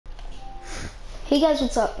Hey guys,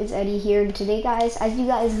 what's up? It's Eddie here, and today guys, as you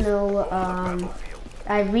guys know,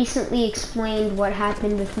 I recently explained what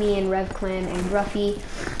happened with me and RevClan and Gruffy,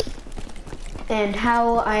 and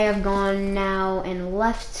how I have gone now and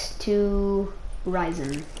left to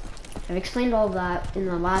Ryzen. I've explained all that in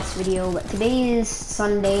the last video, but today is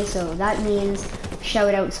Sunday, so that means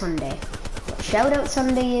Shoutout Sunday. What Shoutout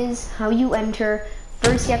Sunday is, how you enter.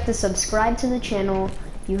 First you have to subscribe to the channel,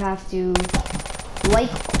 you have to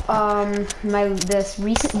like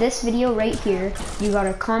this video right here, you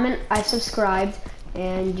gotta comment I subscribed,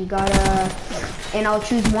 and you gotta, and I'll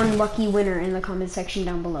choose one lucky winner in the comment section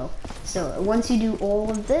down below. So once you do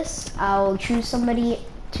all of this, I'll choose somebody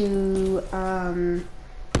to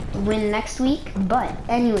win next week. But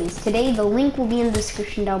anyways, today the link will be in the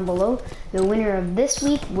description down below. The winner of this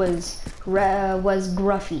week was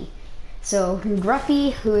Gruffy. So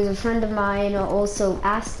Gruffy, who is a friend of mine, also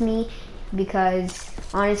asked me, because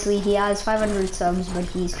honestly he has 500 subs, but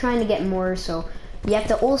he's trying to get more, so you have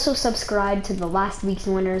to also subscribe to the last week's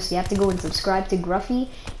winner. So you have to go and subscribe to Gruffy,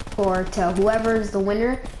 or to whoever's the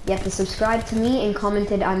winner. You have to subscribe to me and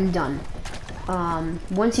commented I'm done.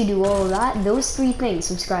 Once you do all of that, those three things,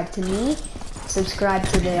 subscribe to me, subscribe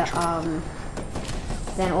to the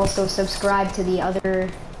then also subscribe to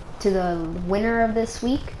the winner of this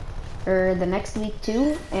week, or the next week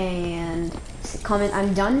too, and comment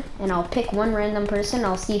I'm done, and I'll pick one random person.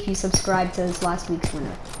 I'll see if you subscribe to this last week's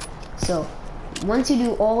winner. So once you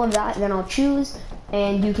do all of that, then I'll choose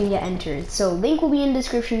and you can get entered. So link will be in the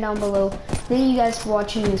description down below. Thank you guys for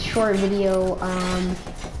watching this short video.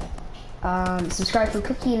 Subscribe for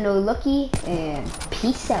Cookie and No Lucky, and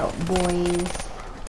peace out, boys.